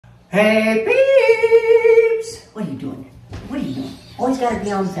Hey, peeps! What are you doing? What are you doing? Always gotta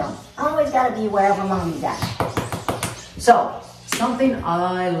be on film. Always gotta be wherever mommy's at. So, something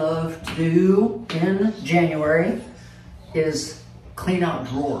I love to do in January is clean out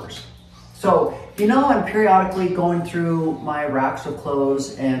drawers. So, you know, I'm periodically going through my racks of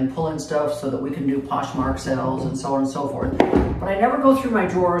clothes and pulling stuff so that we can do Poshmark sales and so on and so forth. But I never go through my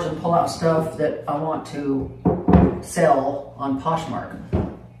drawers and pull out stuff that I want to sell on Poshmark.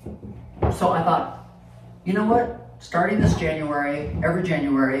 So I thought, you know what? Starting this January, every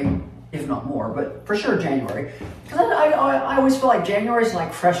January, if not more, but for sure January. Because I always feel like January is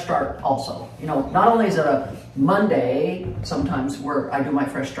like fresh start also. You know, not only is it a Monday sometimes where I do my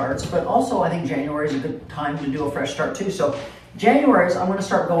fresh starts, but also I think January is a good time to do a fresh start too. So January, I'm going to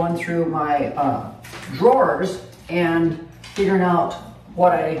start going through my drawers and figuring out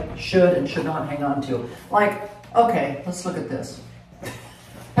what I should and should not hang on to. Like, okay, let's look at this.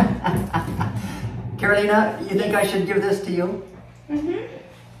 Carolina, you think I should give this to you? Mm-hmm.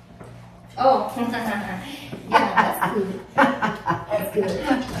 Oh, yeah, that's good. That's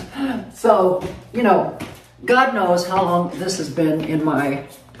good. So, you know, God knows how long this has been in my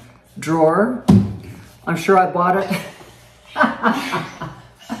drawer. I'm sure I bought it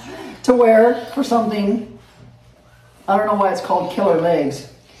to wear for something. I don't know why it's called Killer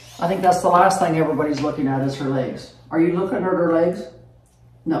Legs. I think that's the last thing everybody's looking at is her legs. Are you looking at her legs?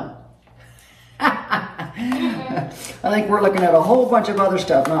 No. I think we're looking at a whole bunch of other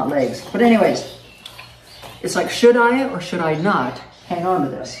stuff, not legs. But anyways, it's like, should I or should I not hang on to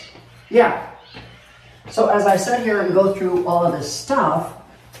this? Yeah. So as I sit here and go through all of this stuff,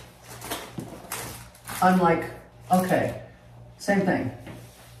 I'm like, okay, same thing.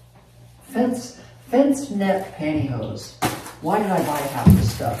 Fence net pantyhose. Why did I buy half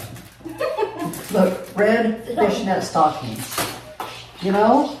this stuff? Look, red fishnet stockings. You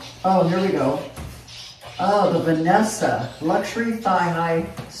know? Oh, here we go. Oh, the Vanessa Luxury Thigh-High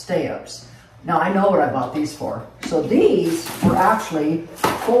Stay-Ups. Now, I know what I bought these for. So these were actually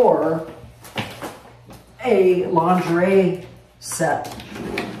for a lingerie set.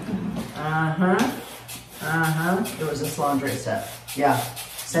 It was this lingerie set. Yeah,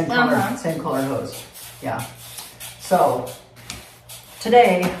 same color hose. Yeah. So,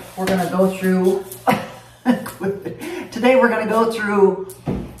 today we're gonna go through,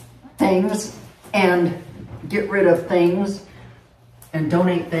 things and get rid of things and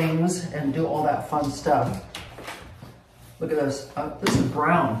donate things and do all that fun stuff. Look at this. This is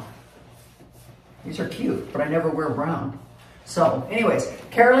brown. These are cute, but I never wear brown. So anyways,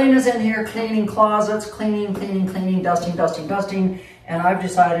 Carolina's in here cleaning closets, cleaning, dusting. And I've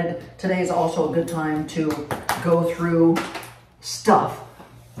decided today is also a good time to go through stuff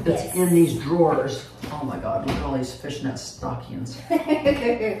that's in these drawers. Oh my God, look at all these fishnet stockings.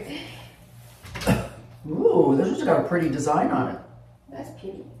 Ooh, this has got a pretty design on it. That's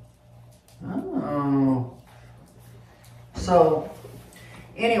pretty. Oh. So,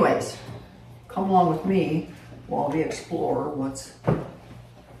 anyways, come along with me while we explore what's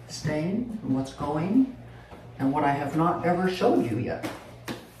staying and what's going and what I have not ever showed you yet.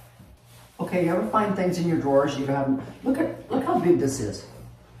 Okay, you ever find things in your drawers you haven't? Look how big this is.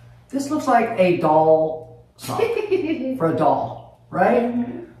 This looks like a doll sock for a doll, right?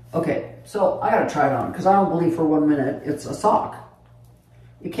 Mm-hmm. Okay, so I gotta try it on because I don't believe for 1 minute it's a sock.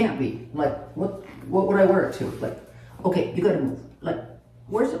 It can't be. Like, what would I wear it to? Like, okay, you gotta move. Like,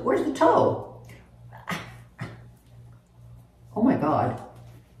 where's the toe? Oh my God.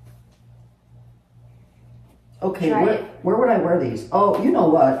 Okay, where would I wear these? Oh, you know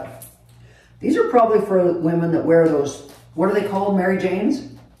what? These are probably for women that wear those, what are they called, Mary Janes?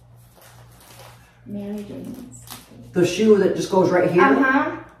 Mary Janes. The shoe that just goes right here?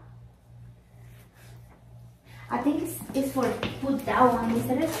 I think it's for put that one,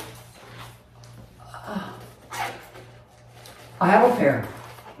 isn't it? I have a pair.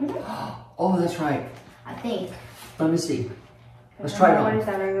 Mm-hmm. Oh, that's right. I think. Let me see. Let's try it on.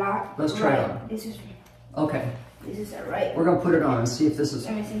 Let's try it on. This is. Okay. This is right. We're gonna put it on and see if this is.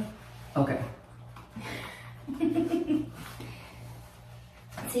 Let me see. Okay.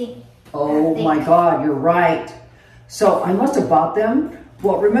 See. Oh my God, you're right. So I must have bought them.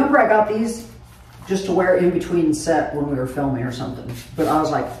 Well, remember I got these just to wear in between set when we were filming or something. But I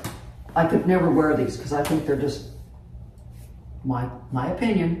was like, I could never wear these because I think they're just, my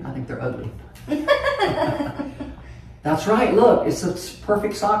opinion, I think they're ugly. That's right, look, it's a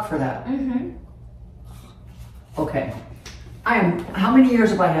perfect sock for that. Mm-hmm. Okay. How many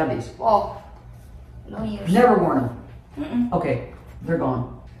years have I had these? Oh, long years. Never worn them. Mm-mm. Okay, they're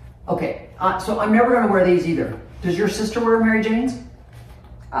gone. Okay, so I'm never gonna wear these either. Does your sister wear Mary Janes?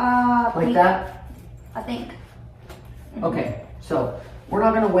 Like pink. that? I think. Okay, so we're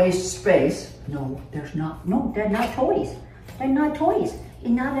not gonna waste space. No, there's not, no, they're not toys. They're not toys. It's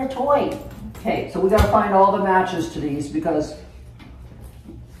not a toy. Okay, so we gotta find all the matches to these because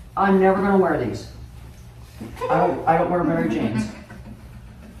I'm never gonna wear these. I don't wear Mary Jane's.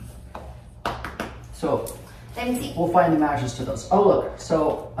 So Let me see. we'll find the matches to those. Oh look,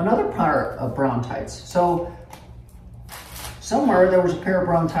 so another pair of brown tights. So somewhere there was a pair of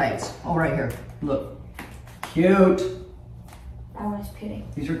brown tights. Oh, right here, look, cute. That one is pretty.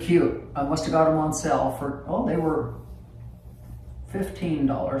 These are cute. I must have got them on sale for, oh, they were $15.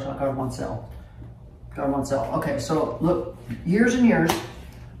 I got them on sale. Got them on sale. Okay, so look, years and years.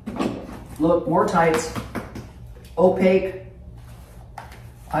 Look, more tights. Opaque.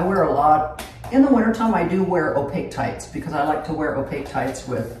 I wear a lot. In the wintertime, I do wear opaque tights because I like to wear opaque tights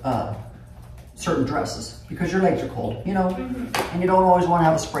with certain dresses because your legs are cold, you know, and you don't always want to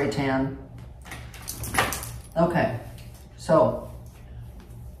have a spray tan. Okay, so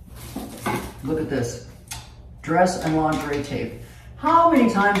look at this. Dress and lingerie tape. How many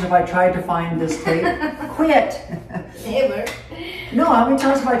times have I tried to find this tape? Quit. Never. No, how many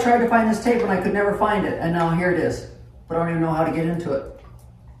times have I tried to find this tape and I could never find it? And now here it is. But I don't even know how to get into it.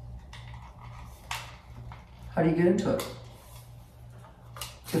 How do you get into it?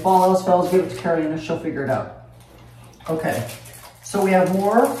 If all else fails, give it to Carolina. She'll figure it out. Okay. So we have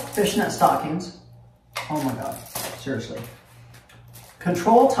more fishnet stockings. Oh my God. Seriously.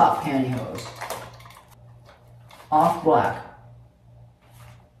 Control top pantyhose. Off black.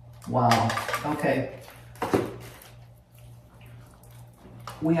 Wow. Okay.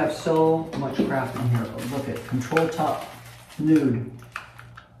 We have so much crap in here. Look at control top nude.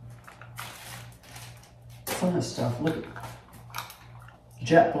 Some of this stuff. Look at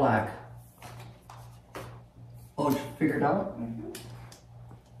jet black. Oh, did you figure it out?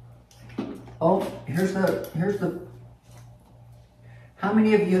 Oh, here's the. How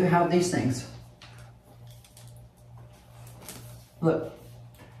many of you have these things? Look.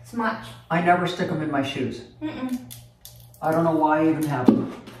 Smudge. I never stick them in my shoes. I don't know why I even have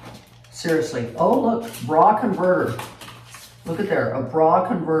them. Seriously. Oh, look, bra converter. Look at there, a bra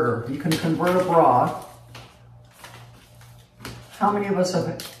converter. You can convert a bra. How many of us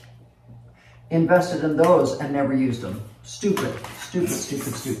have invested in those and never used them? Stupid, stupid,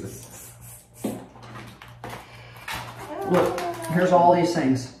 stupid, stupid. Look, here's all these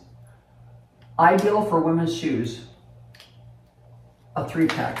things. Ideal for women's shoes. A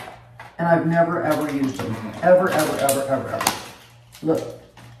 3-pack. And I've never, ever used them. Ever, ever, ever, ever, ever. Look.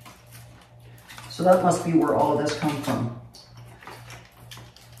 So that must be where all of this comes from.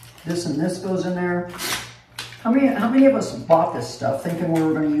 This and this goes in there. How many of us bought this stuff thinking we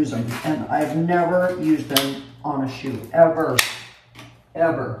were going to use them? And I've never used them on a shoe. Ever.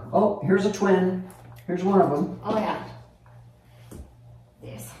 Ever. Oh, here's a twin. Here's one of them. Oh yeah.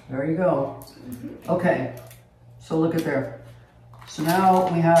 Yes. There you go. Okay. So look at there. So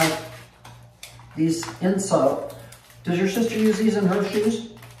now we have these insole. Does your sister use these in her shoes?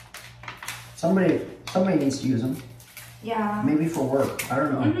 Somebody needs to use them. Yeah. Maybe for work. I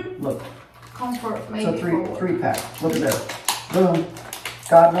don't know. Look. Comfort, maybe. It's a three pack. Look at that. Boom.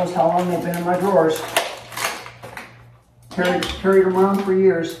 God knows how long they've been in my drawers. Carried them around for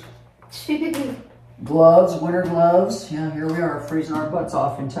years. Gloves, winter gloves. Yeah, here we are, freezing our butts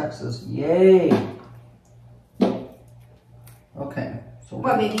off in Texas. Yay. Okay. So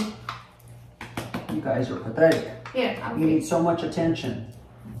What, baby? you guys are pathetic. Here, You need so much attention.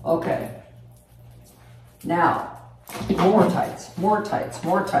 Okay. Now, more tights, more tights,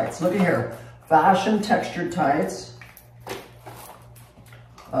 more tights. Look at here. Fashion textured tights.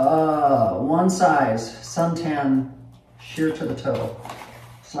 One size, suntan, sheer to the toe.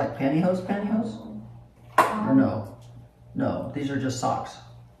 It's like pantyhose? Or no? No, these are just socks.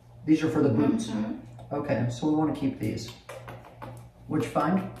 These are for the boots. Okay, so we want to keep these. Would you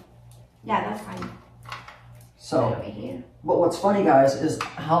find? Yeah, that's fine. So, Over here. but what's funny, guys, is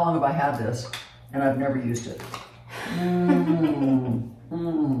how long have I had this and I've never used it?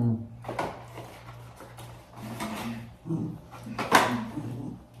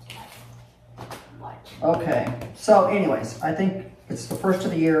 Okay, so anyways, I think it's the first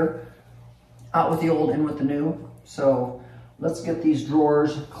of the year, out with the old, in with the new. So let's get these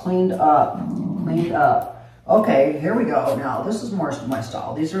drawers cleaned up, Okay, here we go. Now, this is more my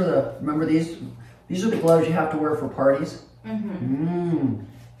style. These are the, remember these? These are the gloves you have to wear for parties.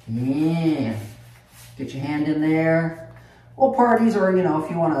 Yeah. Get your hand in there. Well, parties, or, you know, if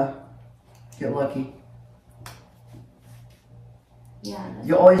you want to get lucky. Yeah.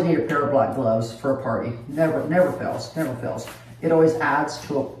 You always need a pair of black gloves for a party. Never fails, never fails. it always adds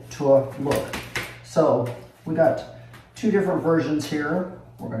to a look. So we got 2 different versions here.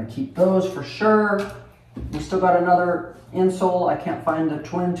 We're gonna keep those for sure. We still got another insole. I can't find a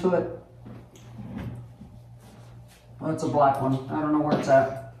twin to it. Well, it's a black one. I don't know where it's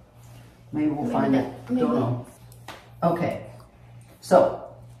at. Maybe we'll find it. Don't know. Okay, so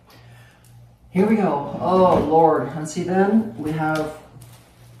here we go. Oh Lord, and see then we have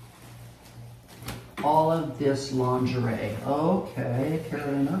all of this lingerie. Okay,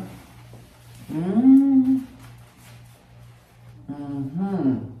 Carolina.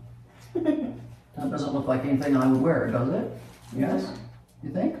 That doesn't look like anything I would wear, does it? Yes?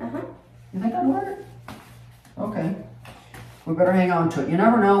 You think? You think I'd wear it? Okay. We better hang on to it. You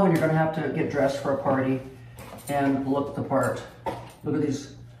never know when you're going to have to get dressed for a party and look the part. Look at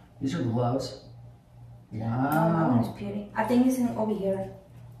these. These are gloves. Wow. Oh, that's pretty. I think it's over here.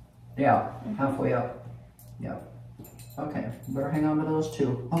 Yeah, halfway up. Yeah. Okay, better hang on to those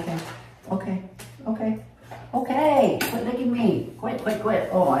too. Okay, okay, okay, okay. Quit licking me. Quit, quit, quit.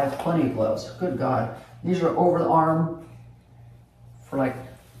 Oh, I have plenty of gloves. Good God. These are over the arm for like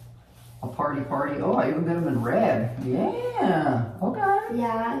a party. Oh, I even got them in red. Yeah, okay.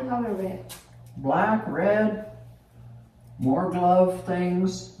 Yeah, you have a red. Black, red, more glove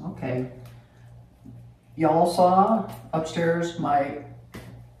things. Okay. Y'all saw upstairs my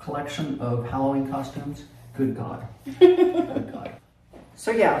collection of Halloween costumes. Good God. Good God.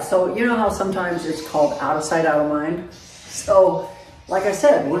 So yeah, so you know how sometimes it's called out of sight, out of mind? So, like I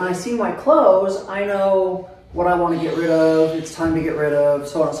said, when I see my clothes, I know what I want to get rid of, it's time to get rid of,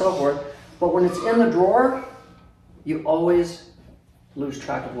 so on and so forth. But when it's in the drawer, you always lose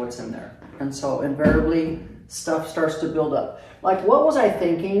track of what's in there. And so invariably, stuff starts to build up. Like, what was I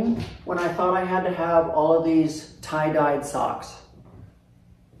thinking when I thought I had to have all of these tie-dyed socks?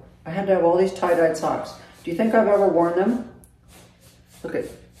 I had to have all these tie-dyed socks. Do you think I've ever worn them? Look at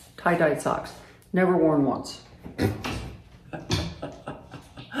tie-dyed socks. Never worn once.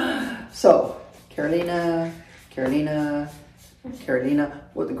 So, Carolina.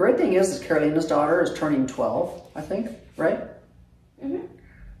 Well, the great thing is Carolina's daughter is turning 12, I think, right? Mm-hmm.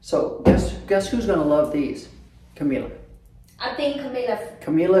 So, guess who's gonna love these? Camila. I think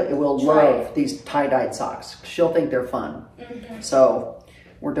Camila will love these tie-dyed socks. She'll think they're fun. Mm-hmm. So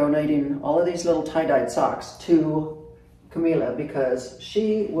we're donating all of these little tie-dyed socks to Camila because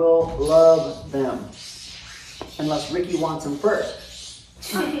she will love them. Unless Ricky wants them first.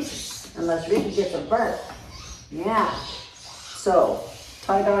 Unless Ricky gets them first. Yeah. So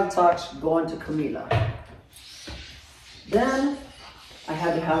tie-dyed socks going to Camila. Then I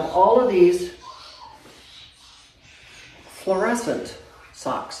had to have all of these fluorescent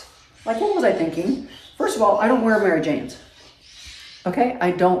socks. Like, what was I thinking? First of all, I don't wear Mary Janes. Okay,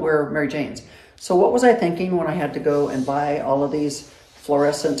 I don't wear Mary Janes. So what was I thinking when I had to go and buy all of these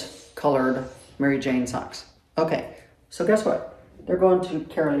fluorescent colored Mary Jane socks? Okay, so guess what? They're going to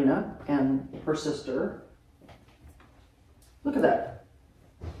Carolina and her sister. Look at that.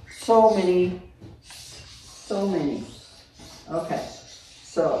 So many. Okay,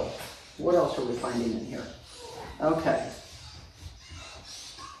 so what else are we finding in here? Okay.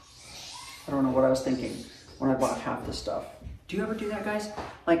 I don't know what I was thinking when I bought half the stuff. Do you ever do that, guys?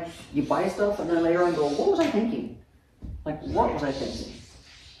 Like, you buy stuff and then later on go, what was I thinking? Like, what was I thinking?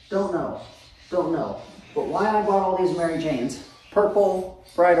 Don't know. But why I bought all these Mary Janes, purple,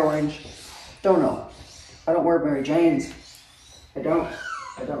 bright orange, don't know. I don't wear Mary Janes. I don't.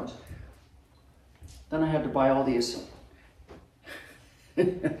 Then I had to buy all these.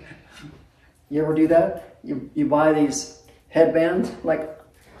 You ever do that? You buy these headbands? Like,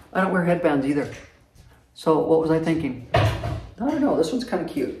 I don't wear headbands either. So what was I thinking? I don't know, this one's kind of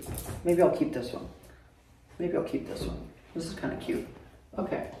cute. Maybe I'll keep this one. This is kind of cute.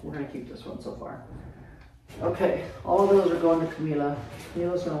 Okay, we're gonna keep this one so far. Okay, all of those are going to Camila.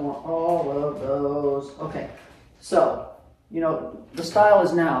 Camila's gonna want all of those. Okay, so, you know, the style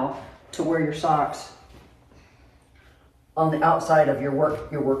is now to wear your socks on the outside of your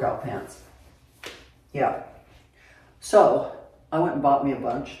workout pants. Yeah. So, I went and bought me a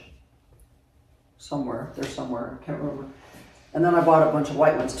bunch. There's somewhere, I can't remember. And then I bought a bunch of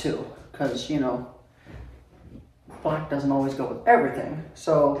white ones too, because, you know, black doesn't always go with everything.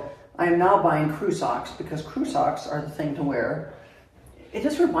 So I am now buying crew socks because crew socks are the thing to wear. It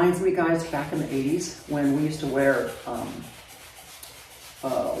just reminds me, guys, back in the 80s when we used to wear,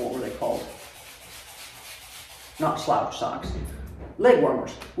 what were they called? Not slouch socks, leg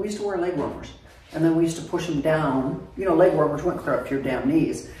warmers. We used to wear leg warmers. And then we used to push them down. You know, leg warmers wouldn't clear up to your damn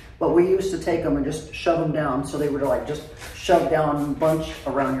knees. But we used to take them and just shove them down so they were like just shoved down a bunch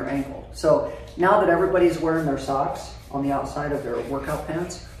around your ankle. So now that everybody's wearing their socks on the outside of their workout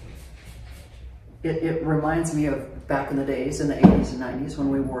pants. It reminds me of back in the days in the 80s and 90s when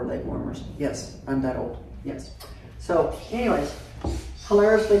we wore leg warmers. Yes, I'm that old, yes. So anyways,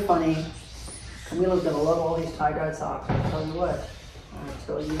 hilariously funny. Camila's gonna love all these tie-dye socks, I'll tell you what. I'll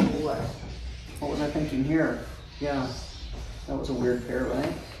tell you what. What was I thinking here? Yeah, that was a weird pair,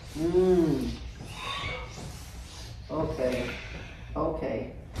 right? Okay,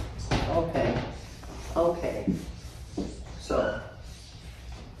 okay, okay, okay. So,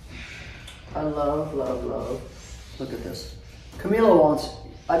 I love, love, love. Look at this. Camila wants,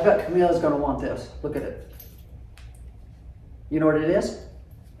 I bet Camila's gonna want this. Look at it. You know what it is?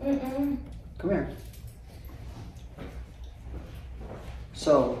 Mm-mm. Come here.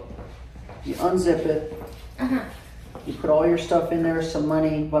 So, you unzip it. You put all your stuff in there, some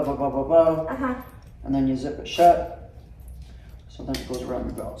money, blah, blah, blah, blah, blah. And then you zip it shut. So then it goes around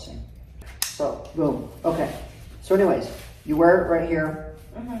your belt, see? So, boom. Okay. So anyways, you wear it right here.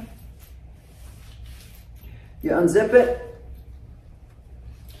 You unzip it.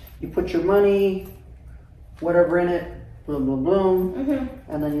 You put your money, whatever in it, boom, boom, boom.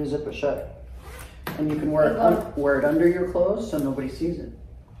 And then you zip it shut. And you can wear it under your clothes so nobody sees it.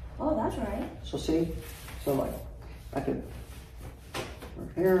 Oh, that's right. So see? So like, I could, right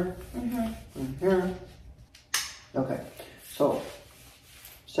here, right here. Okay, so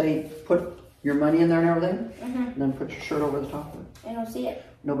say put your money in there and everything, and then put your shirt over the top of it. I don't see it.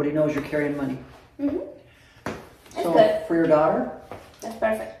 Nobody knows you're carrying money. That's So good. for your daughter, That's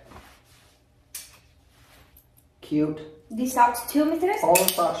perfect. cute. These socks too, mistress? All the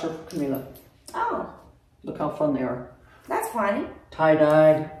socks are for Camila. Oh, Look how fun they are. that's funny.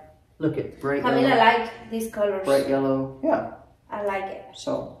 Tie-dyed. Look at bright Camila yellow. like these colors. Bright yellow. Yeah. I like it.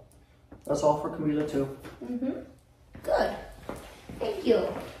 So that's all for Camila too. Good. Thank you.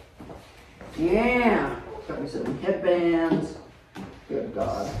 Yeah. Got me some headbands. Good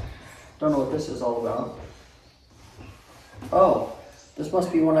God. Don't know what this is all about. Oh, this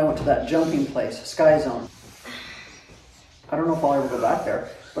must be when I went to that jumping place, Sky Zone. I don't know if I'll ever go back there,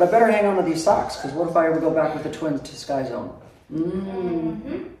 but I better hang on to these socks, because what if I ever go back with the twins to Sky Zone?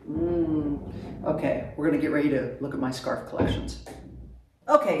 Okay, we're gonna get ready to look at my scarf collections.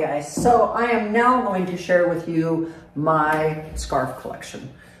 Okay guys, so I am now going to share with you my scarf collection.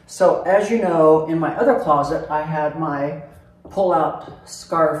 So as you know, in my other closet, I had my pull-out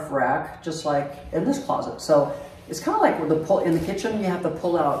scarf rack, just like in this closet. So it's kind of like with the in the kitchen, you have the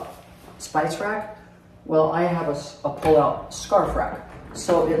pull-out spice rack. Well, I have a pull-out scarf rack.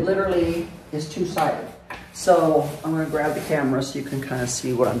 So it literally is two-sided. So I'm gonna grab the camera so you can kind of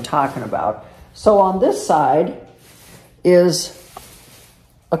see what I'm talking about. So on this side is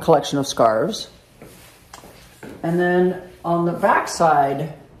a collection of scarves. And then on the back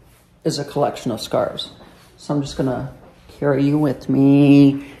side is a collection of scarves. So I'm just gonna carry you with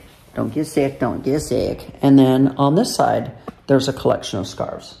me. Don't get sick, don't get sick. And then on this side, there's a collection of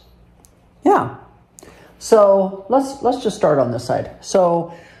scarves. Yeah. So let's just start on this side.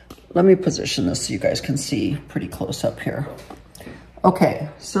 So let me position this so you guys can see pretty close up here. Okay,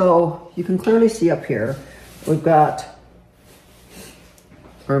 so you can clearly see up here, we've got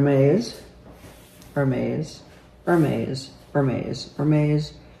Hermes, Hermes, Hermes, Hermes,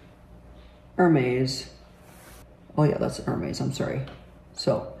 Hermes, Hermes. Oh yeah, that's Hermes, I'm sorry.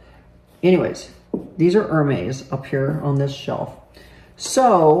 So anyways, these are Hermes up here on this shelf.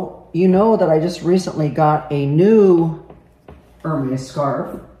 So you know that I just recently got a new Hermes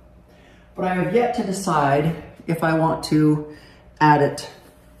scarf, but I have yet to decide if I want to add it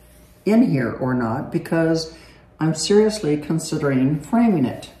in here or not, because I'm seriously considering framing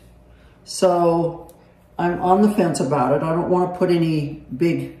it. So I'm on the fence about it. I don't want to put any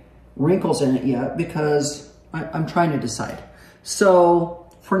big wrinkles in it yet because I'm trying to decide. So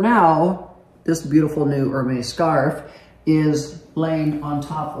for now, this beautiful new Hermes scarf is laying on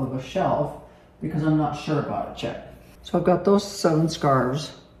top of a shelf because I'm not sure about it yet. So I've got those 7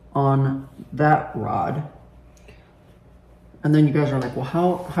 scarves on that rod. And then you guys are like, well,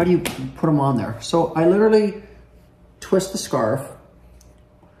 how do you put them on there? So I literally twist the scarf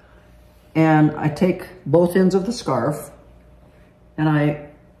and I take both ends of the scarf and I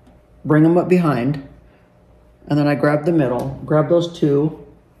bring them up behind, and then I grab the middle, grab those 2,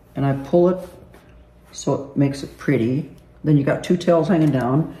 and I pull it so it makes it pretty. Then you got 2 tails hanging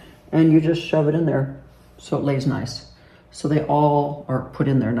down and you just shove it in there so it lays nice. So they all are put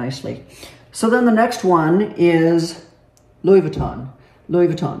in there nicely. So then the next one is Louis Vuitton, Louis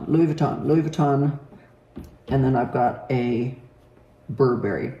Vuitton, Louis Vuitton, Louis Vuitton, and then I've got a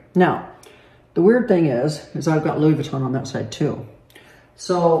Burberry. Now, the weird thing is I've got Louis Vuitton on that side too.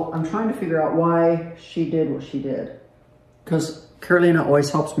 So I'm trying to figure out why she did what she did. because Carolina always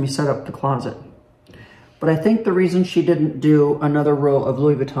helps me set up the closet. But I think the reason she didn't do another row of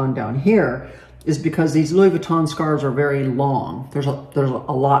Louis Vuitton down here is because these Louis Vuitton scarves are very long. There's a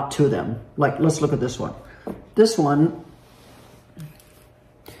lot to them. Like, let's look at this one. This one,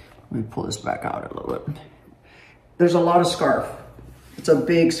 let me pull this back out a little bit. There's a lot of scarf. It's a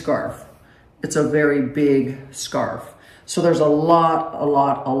big scarf. It's a very big scarf. So there's a lot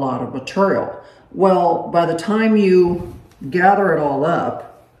of material. Well, by the time you gather it all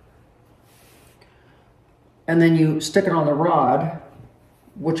up and then you stick it on the rod,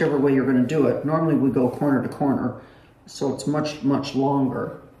 whichever way you're going to do it. Normally we go corner to corner, so it's much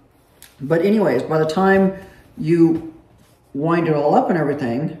longer. But anyways, by the time you wind it all up and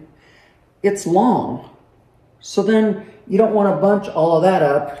everything, it's long. So then you don't want to bunch all of that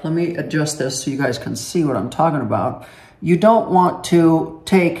up. Let me adjust this so you guys can see what I'm talking about. You don't want to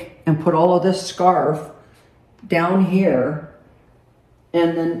take and put all of this scarf down here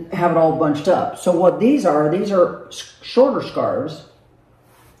and then have it all bunched up. So what these are shorter scarves,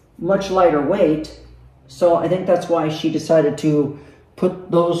 much lighter weight. So I think that's why she decided to put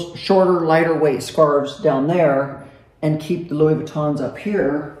those shorter, lighter weight scarves down there and keep the Louis Vuittons up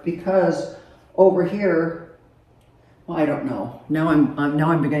here, because over here, well, I don't know. Now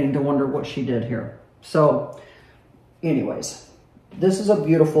I'm beginning to wonder what she did here. So anyways, this is a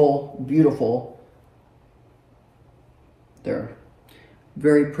beautiful, beautiful, there,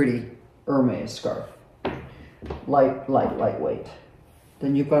 very pretty Hermes scarf. Lightweight.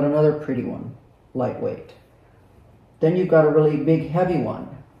 Then you've got another pretty one, lightweight. Then you've got a really big, heavy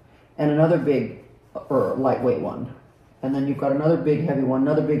one, and another big, lightweight one. And then you've got another big, heavy one,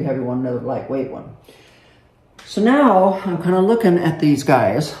 another big, heavy one, another lightweight one. So now I'm kind of looking at these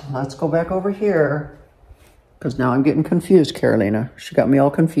guys. Let's go back over here, because now I'm getting confused, Carolina. She got me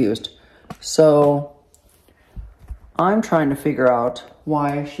all confused. So I'm trying to figure out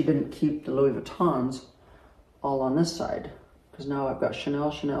why she didn't keep the Louis Vuittons all on this side. Because now I've got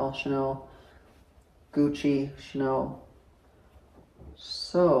Chanel, Chanel, Chanel, Gucci, Chanel.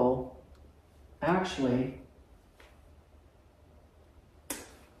 So actually,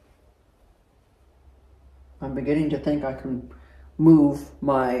 I'm beginning to think I can move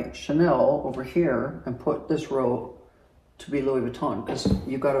my Chanel over here and put this row to be Louis Vuitton, because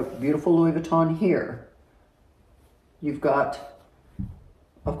you've got a beautiful Louis Vuitton here. You've got,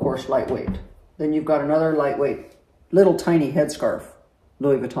 of course, lightweight. Then you've got another lightweight, little tiny headscarf,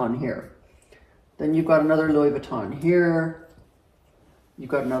 Louis Vuitton here. Then you've got another Louis Vuitton here. You've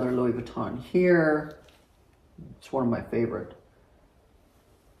got another Louis Vuitton here. It's one of my favorite.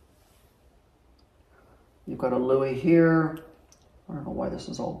 You've got a Louis here. I don't know why this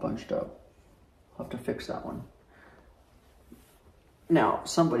is all bunched up. I'll have to fix that one. Now,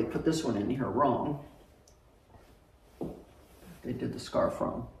 somebody put this one in here wrong. They did the scarf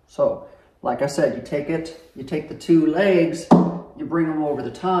wrong. So, like I said, you take the two legs, you bring them over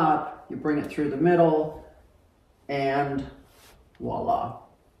the top, you bring it through the middle, and voila.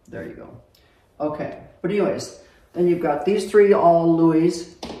 There you go. Okay, but anyways, then you've got these three all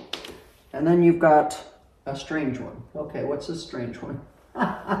Louis, and then you've got a strange one. Okay, what's this strange one?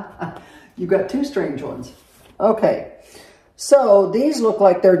 You've got two strange ones. Okay, so these look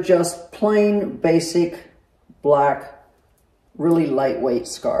like they're just plain, basic, black, really lightweight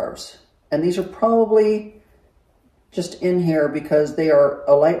scarves. And these are probably just in here because they are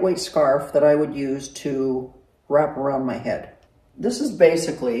a lightweight scarf that I would use to wrap around my head. This is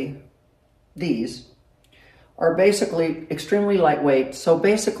basically, these are basically extremely lightweight. So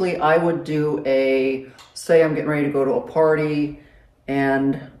basically I would do say I'm getting ready to go to a party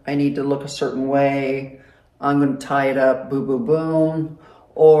and I need to look a certain way. I'm going to tie it up, boom, boom, boom.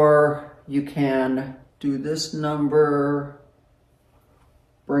 Or you can do this number,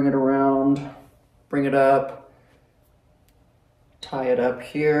 bring it around, bring it up, tie it up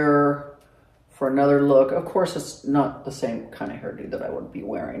here for another look. Of course, it's not the same kind of hairdo that I would be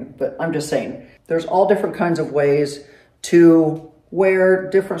wearing, but I'm just saying there's all different kinds of ways to wear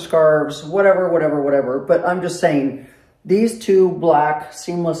different scarves, whatever. But I'm just saying these two black,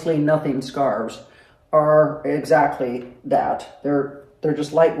 seamlessly nothing scarves are exactly that. They're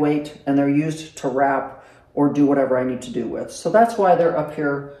just lightweight and they're used to wrap or do whatever I need to do with. So that's why they're up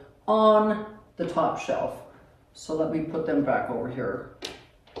here on the top shelf. So let me put them back over here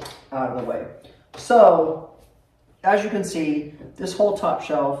out of the way. So as you can see, this whole top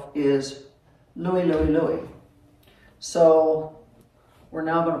shelf is Louis, Louis, Louis. So we're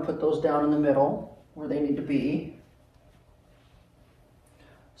now going to put those down in the middle where they need to be.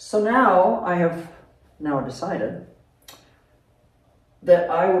 So now I have decided that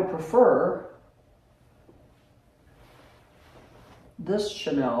I would prefer this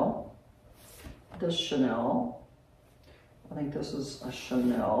Chanel, I think this is a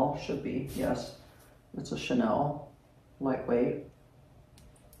Chanel, should be, yes. It's a Chanel, lightweight.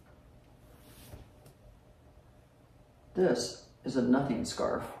 This is a nothing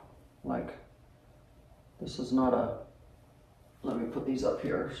scarf. Like, this is not a, let me put these up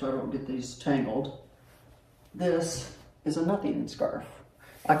here so I don't get these tangled. This is a nothing scarf.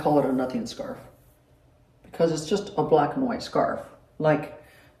 I call it a nothing scarf because it's just a black and white scarf. Like,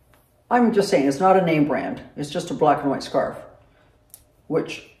 I'm just saying, it's not a name brand. It's just a black and white scarf,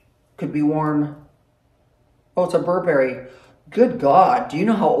 which could be worn. Oh, it's a Burberry. Good God, do you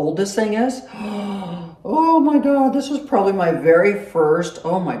know how old this thing is? Oh my God, this was probably my very first,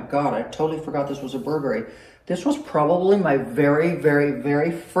 oh my God, I totally forgot this was a Burberry. This was probably my very, very,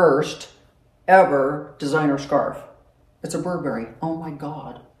 very first ever designer scarf. It's a Burberry. Oh my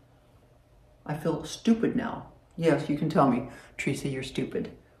God. I feel stupid now. Yes, you can tell me, Teresa, you're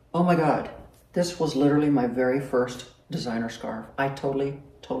stupid. Oh my God. This was literally my very first designer scarf. I totally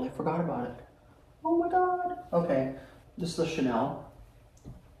forgot about it. Oh my God. Okay, this is a Chanel.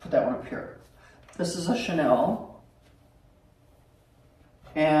 Put that one up here. This is a Chanel.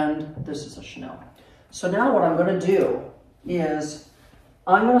 And this is a Chanel. So now what I'm going to do is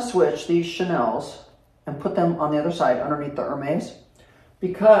I'm going to switch these Chanels and put them on the other side underneath the Hermes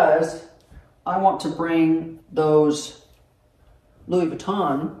because I want to bring those Louis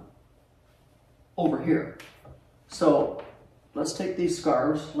Vuitton over here. So let's take these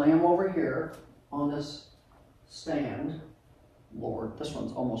scarves, lay them over here on this stand. Lord, this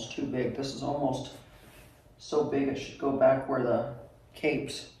one's almost too big. This is almost so big it should go back where the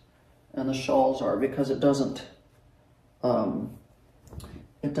capes and the shawls are because it doesn't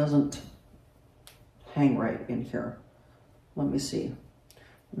hang right in here. Let me see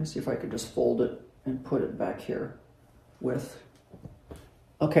if I could just fold it and put it back here with.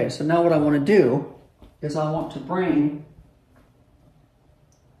 Okay, so now what I want to do is I want to bring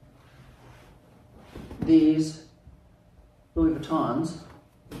these Louis Vuittons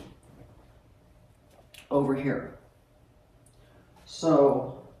over here.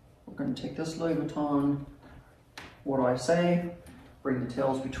 So we're going to take this Louis Vuitton, what do I say? Bring the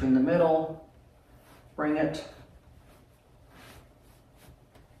tails between the middle, bring it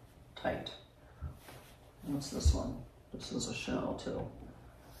tight. What's this one? This is a Chanel too.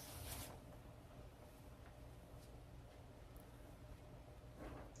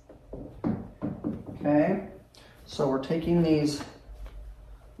 Okay, so we're taking these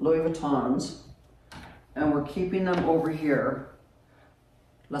Louis Vuittons and we're keeping them over here.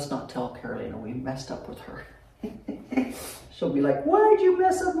 Let's not tell Carolina we messed up with her. She'll be like, why'd you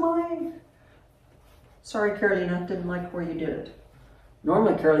mess up mine? Sorry, Carolina, didn't like where you did it.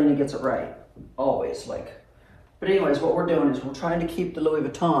 Normally Carolina gets it right, always like. But anyways, what we're doing is we're trying to keep the Louis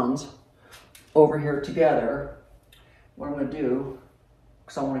Vuittons over here together. What I'm gonna do,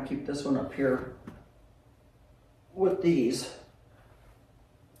 because I wanna keep this one up here with these.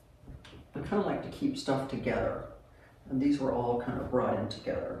 I kind of like to keep stuff together. And these were all kind of brought in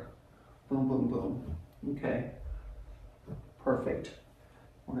together. Boom, boom, boom. Okay, perfect.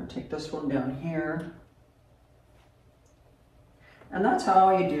 We're gonna take this one down here. And that's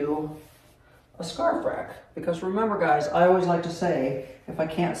how you do a scarf rack. Because remember guys, I always like to say, if I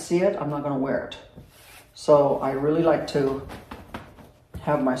can't see it, I'm not gonna wear it. So I really like to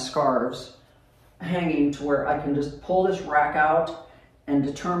have my scarves hanging to where I can just pull this rack out and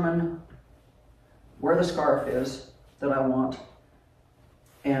determine where the scarf is that I want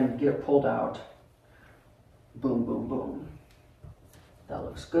and get it pulled out. Boom, boom, boom. That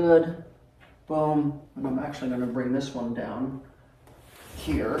looks good. Boom. And I'm actually going to bring this one down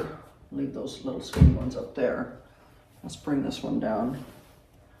here. Leave those little skinny ones up there. Let's bring this one down.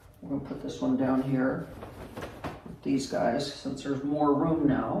 We're going to put this one down here with these guys since there's more room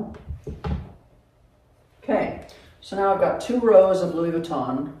now. Okay, so now I've got 2 rows of Louis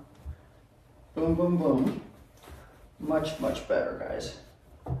Vuitton. Boom, boom, boom. Much, much better, guys.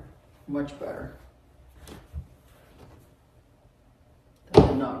 Much better. That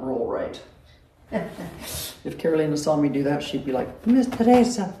did not roll right. If Carolina saw me do that, she'd be like, Miss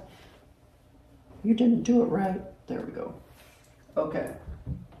Teresa, you didn't do it right. There we go. Okay.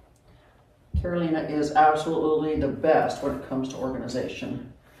 Carolina is absolutely the best when it comes to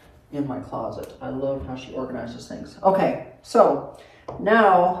organization in my closet. I love how she organizes things. Okay, so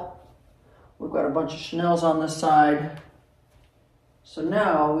now we've got a bunch of Chanels on this side. So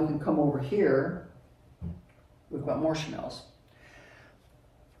now we can come over here. We've got more Chanels.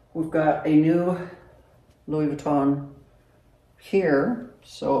 We've got a new Louis Vuitton here.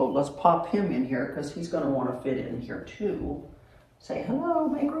 So let's pop him in here because he's going to want to fit in here too. Say hello,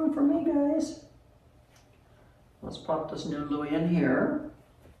 make room for me, guys. Let's pop this new Louis in here.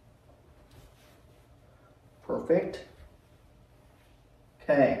 Perfect.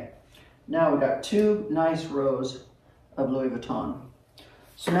 Okay, now we got 2 nice rows of Louis Vuitton.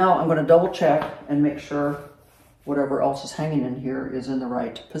 So now I'm going to double check and make sure whatever else is hanging in here is in the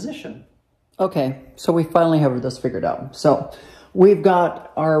right position. Okay, so we finally have this figured out. So we've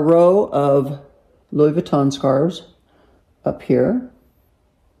got our row of Louis Vuitton scarves up here.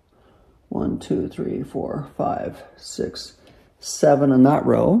 1, 2, 3, 4, 5, 6, 7 in that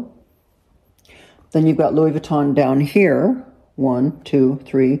row. Then you've got Louis Vuitton down here. 1, 2,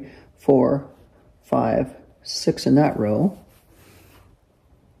 3, 4, 5, 6 in that row.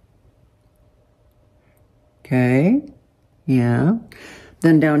 Okay, yeah.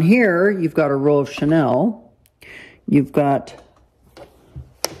 Then down here, you've got a row of Chanel. You've got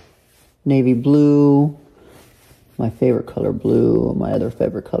navy blue, my favorite color blue, my other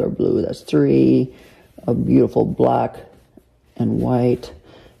favorite color blue, that's 3. A beautiful black and white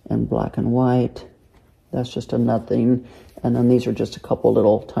and black and white. That's just a nothing. And then these are just a couple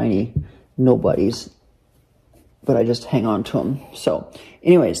little tiny nobodies, but I just hang on to them. So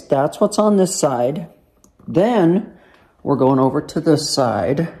anyways, that's what's on this side. Then we're going over to this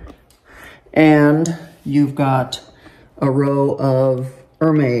side, and you've got a row of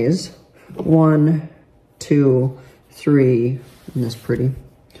Hermes. 1, 2, 3, isn't this pretty?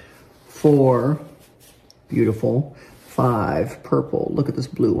 4, beautiful. 5, purple, look at this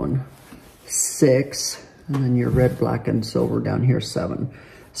blue one. 6, and then your red, black, and silver down here, 7.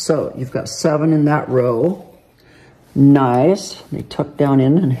 So you've got 7 in that row. Nice. They tuck down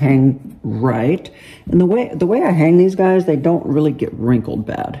in and hang right. And the way I hang these guys, they don't really get wrinkled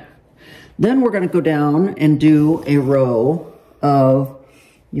bad. Then we're going to go down and do a row of,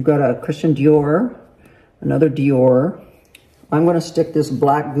 you've got a Christian Dior, another Dior. I'm going to stick this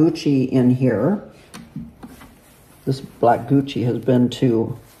black Gucci in here. This black Gucci has been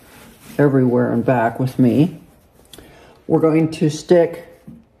to everywhere and back with me. We're going to stick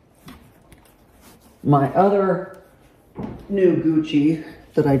my other new Gucci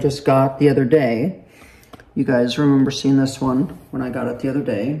that I just got the other day. You guys remember seeing this one when I got it the other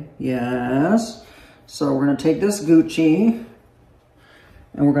day? Yes. So we're going to take this Gucci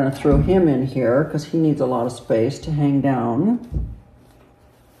and we're going to throw him in here because he needs a lot of space to hang down.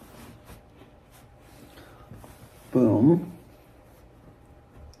 Boom.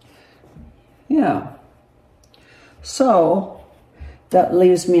 Yeah. So that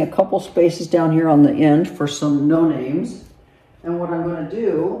leaves me a couple spaces down here on the end for some no names. And what I'm going to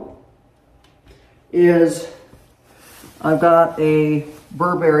do is I've got a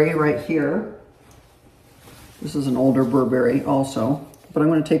Burberry right here. This is an older Burberry also. But I'm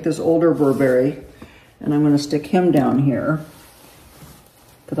going to take this older Burberry and I'm going to stick him down here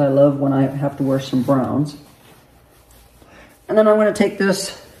because I love when I have to wear some browns. And then I'm going to take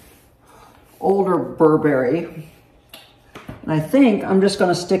this older Burberry, and I think I'm just going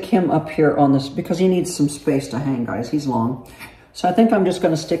to stick him up here on this because he needs some space to hang, guys. He's long. So I think I'm just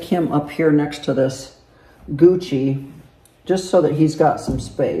going to stick him up here next to this Gucci just so that he's got some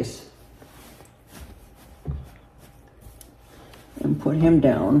space. And put him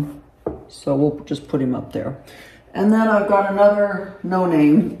down. So we'll just put him up there. And then I've got another no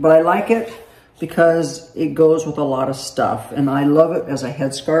name, but I like it because it goes with a lot of stuff. And I love it as a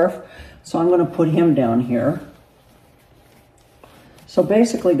headscarf. So I'm going to put him down here. So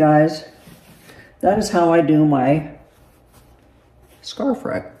basically, guys, that is how I do my scarf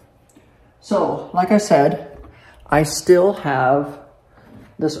rack. So, like I said, I still have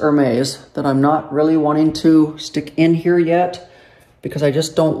this Hermes that I'm not really wanting to stick in here yet because I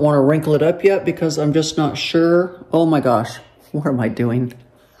just don't want to wrinkle it up yet because I'm just not sure. Oh my gosh, what am I doing?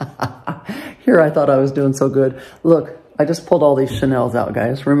 Here I thought I was doing so good. Look, I just pulled all these Chanels out,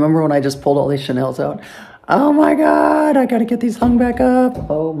 guys. Remember when I just pulled all these Chanels out? Oh my God, I gotta get these hung back up.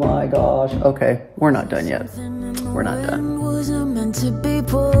 Oh my gosh. Okay, we're not done yet. We're not done. Wasn't meant to be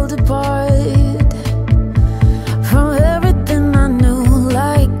pulled apart from everything I knew,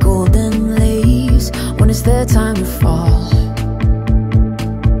 like golden leaves when it's their time to fall.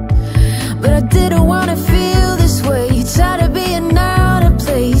 But I didn't want to feel this way. Tired of being out of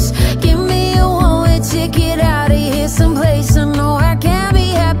place. Give me a one-way ticket out of here someplace I know I can be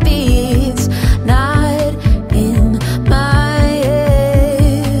happy. It's not in my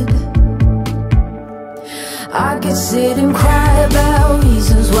head. I could sit and cry about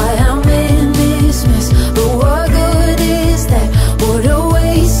reasons why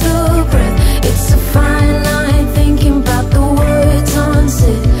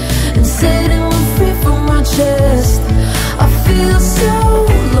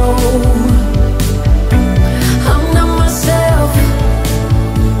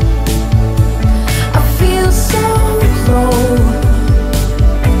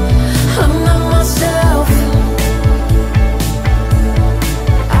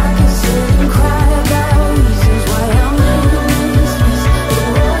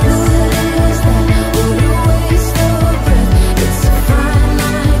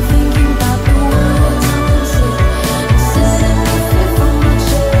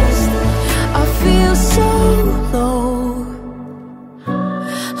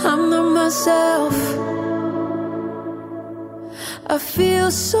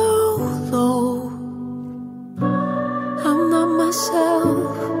feel so low. I'm not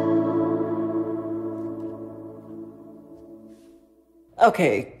myself.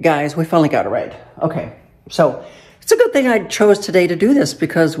 Okay, guys, we finally got it right. Okay, so it's a good thing I chose today to do this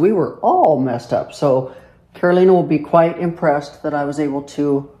because we were all messed up. So Carolina will be quite impressed that I was able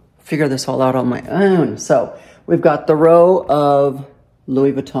to figure this all out on my own. So we've got the row of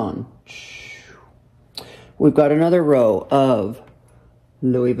Louis Vuitton. We've got another row of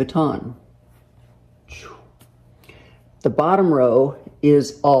Louis Vuitton. The bottom row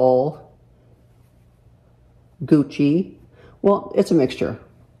is all Gucci. Well, it's a mixture.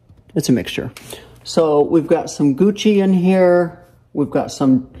 It's a mixture. So we've got some Gucci in here. We've got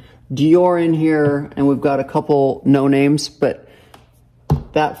some Dior in here. And we've got a couple no names, but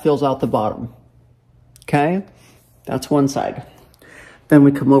that fills out the bottom. Okay? That's one side. Then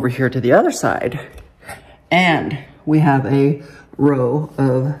we come over here to the other side. And we have a row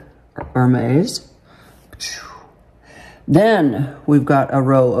of Hermes. Then we've got a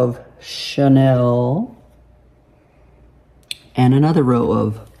row of Chanel. And another row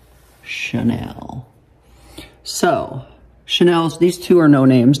of Chanel. So, Chanel's, these two are no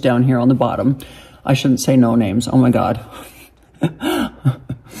names down here on the bottom. I shouldn't say no names. Oh my God.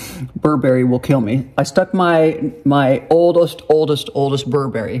 Burberry will kill me. I stuck my oldest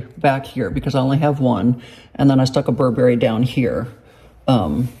Burberry back here because I only have one. And then I stuck a Burberry down here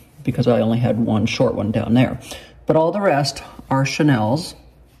because I only had one short one down there. But all the rest are Chanel's.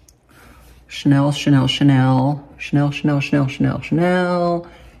 Chanel, Chanel, Chanel, Chanel, Chanel, Chanel, Chanel, Chanel,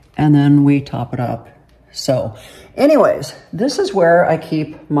 and then we top it up. So anyways, this is where I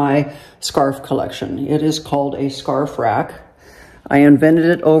keep my scarf collection. It is called a scarf rack. I invented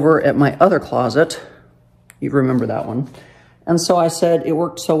it over at my other closet. You remember that one. And so I said it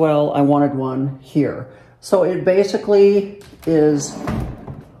worked so well, I wanted one here. So it basically is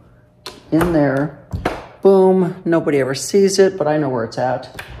in there. Boom, nobody ever sees it, but I know where it's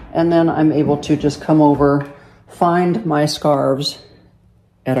at. And then I'm able to just come over, find my scarves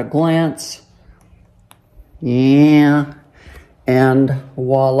at a glance. Yeah. And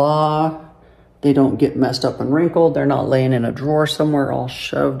voila, they don't get messed up and wrinkled. They're not laying in a drawer somewhere all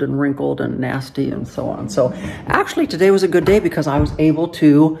shoved and wrinkled and nasty and so on. So actually today was a good day because I was able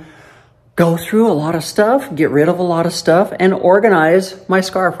to go through a lot of stuff, get rid of a lot of stuff, and organize my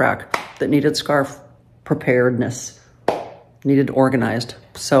scarf rack that needed scarf preparedness, needed organized.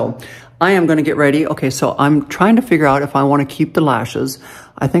 So I am going to get ready. Okay, so I'm trying to figure out if I want to keep the lashes.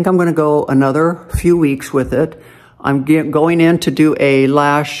 I think I'm going to go another few weeks with it. I'm going in to do a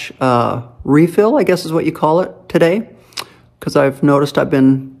lash refill, I guess is what you call it today. Because I've noticed I've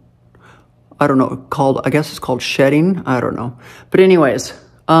been, I don't know, I guess it's called shedding. I don't know. But anyways,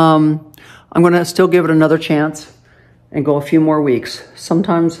 I'm going to still give it another chance and go a few more weeks.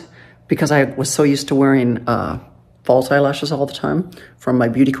 Sometimes because I was so used to wearing false eyelashes all the time from my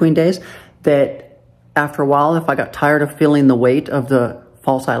beauty queen days that after a while, if I got tired of feeling the weight of the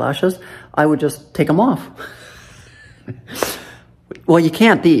false eyelashes, I would just take them off. Well, you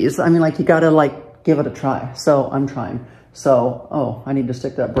can't these. I mean, like, you gotta like give it a try. So I'm trying. So, oh, I need to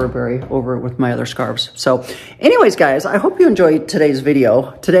stick that Burberry over with my other scarves. So anyways, guys, I hope you enjoyed today's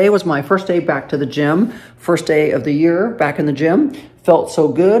video. Today was my first day back to the gym. First day of the year back in the gym. Felt so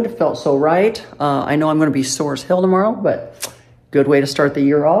good, felt so right. I know I'm gonna be sore as hell tomorrow, but good way to start the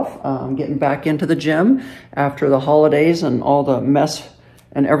year off. Getting back into the gym after the holidays and all the mess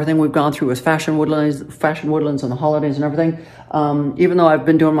and everything we've gone through with Fashion Woodlands and the holidays and everything. Even though I've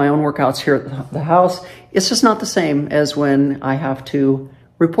been doing my own workouts here at the house, it's just not the same as when I have to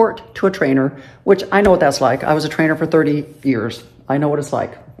report to a trainer, which I know what that's like. I was a trainer for 30 years. I know what it's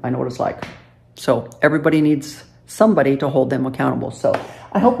like. I know what it's like. So everybody needs somebody to hold them accountable. So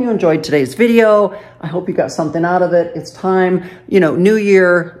I hope you enjoyed today's video. I hope you got something out of it. It's time, you know, new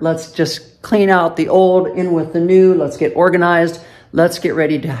year. Let's just clean out the old, in with the new. Let's get organized. Let's get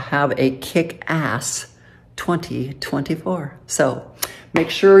ready to have a kick-ass 2024. So make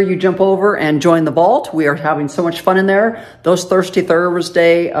sure you jump over and join the vault. We are having so much fun in there. Those Thirsty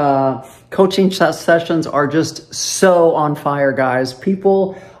Thursday coaching sessions are just so on fire, guys.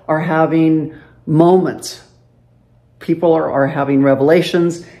 People are having moments. People are having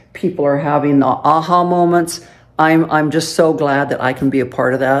revelations. People are having the aha moments. I'm just so glad that I can be a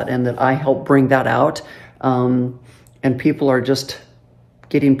part of that and that I help bring that out. And people are just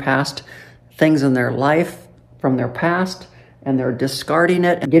getting past things in their life from their past, and they're discarding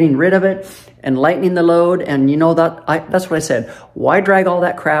it and getting rid of it and lightening the load. And you know, that's what I said. Why drag all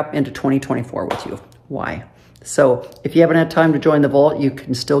that crap into 2024 with you? Why? So if you haven't had time to join the vault, you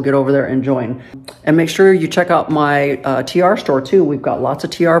can still get over there and join. And make sure you check out my TR store too. We've got lots of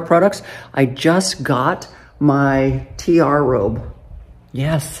TR products. I just got my TR robe.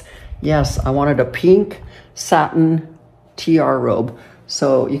 Yes, I wanted a pink satin TR robe.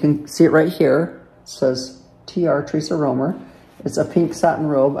 So you can see it right here. It says TR Teresa Romer. It's a pink satin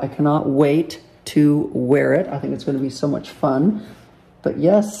robe. I cannot wait to wear it. I think it's going to be so much fun. But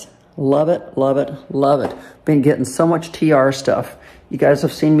yes, love it, love it, love it. Been getting so much TR stuff. You guys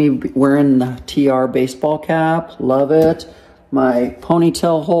have seen me wearing the TR baseball cap. Love it. My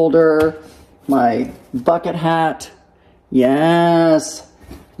ponytail holder. My bucket hat. Yes.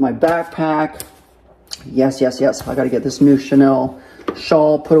 My backpack. Yes. I got to get this new Chanel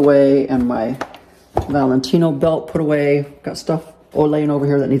shawl put away and my Valentino belt put away. Got stuff laying over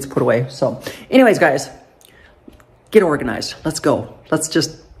here that needs put away. So anyways, guys, get organized. Let's go. Let's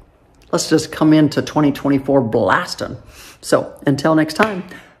just come into 2024 blasting. So until next time,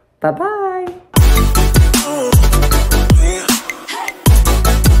 bye-bye.